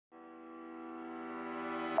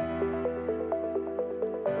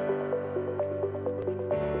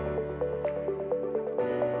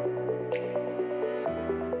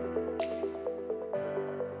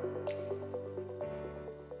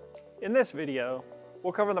In this video,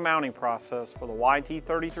 we'll cover the mounting process for the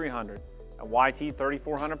YT3300 and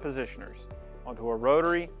YT3400 positioners onto a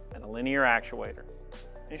rotary and a linear actuator,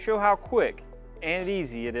 and show how quick and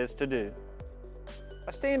easy it is to do.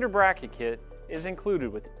 A standard bracket kit is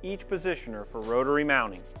included with each positioner for rotary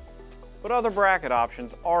mounting, but other bracket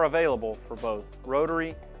options are available for both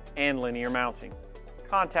rotary and linear mounting.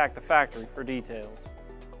 Contact the factory for details.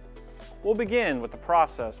 We'll begin with the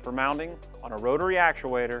process for mounting on a rotary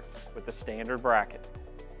actuator with the standard bracket.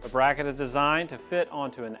 The bracket is designed to fit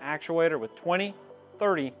onto an actuator with 20,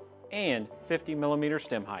 30, and 50 millimeter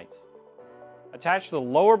stem heights. Attach the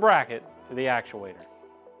lower bracket to the actuator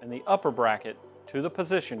and the upper bracket to the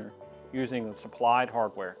positioner using the supplied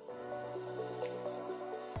hardware.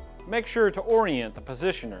 Make sure to orient the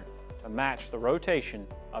positioner to match the rotation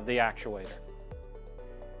of the actuator.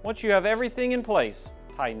 Once you have everything in place,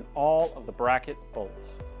 tighten all of the bracket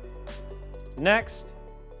bolts. Next,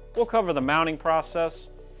 we'll cover the mounting process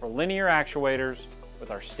for linear actuators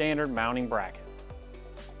with our standard mounting bracket.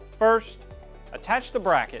 First, attach the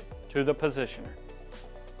bracket to the positioner.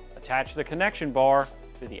 Attach the connection bar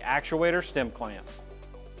to the actuator stem clamp.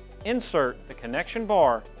 Insert the connection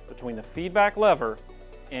bar between the feedback lever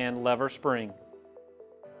and lever spring.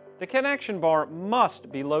 The connection bar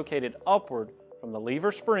must be located upward from the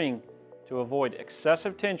lever spring to avoid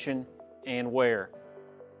excessive tension and wear.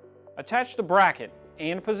 Attach the bracket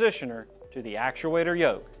and positioner to the actuator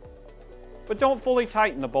yoke, but don't fully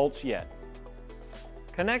tighten the bolts yet.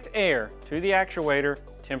 Connect air to the actuator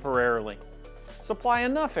temporarily. Supply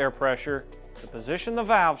enough air pressure to position the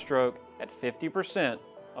valve stroke at 50%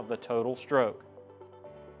 of the total stroke.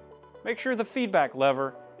 Make sure the feedback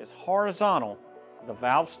lever is horizontal to the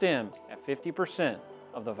valve stem at 50%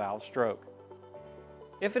 of the valve stroke.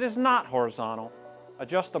 If it is not horizontal,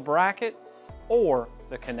 adjust the bracket or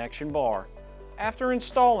the connection bar. After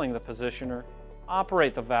installing the positioner,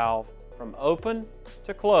 operate the valve from open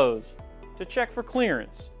to close to check for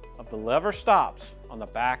clearance of the lever stops on the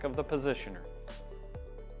back of the positioner.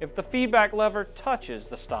 If the feedback lever touches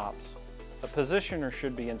the stops, the positioner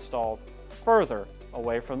should be installed further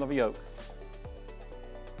away from the yoke.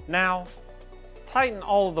 Now, tighten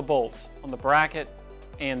all of the bolts on the bracket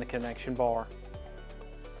and the connection bar.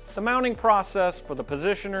 The mounting process for the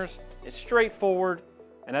positioners is straightforward,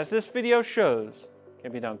 and as this video shows,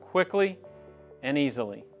 can be done quickly and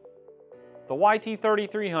easily. The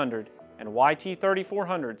YT3300 and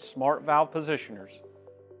YT3400 smart valve positioners,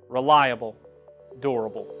 reliable,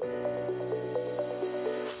 durable.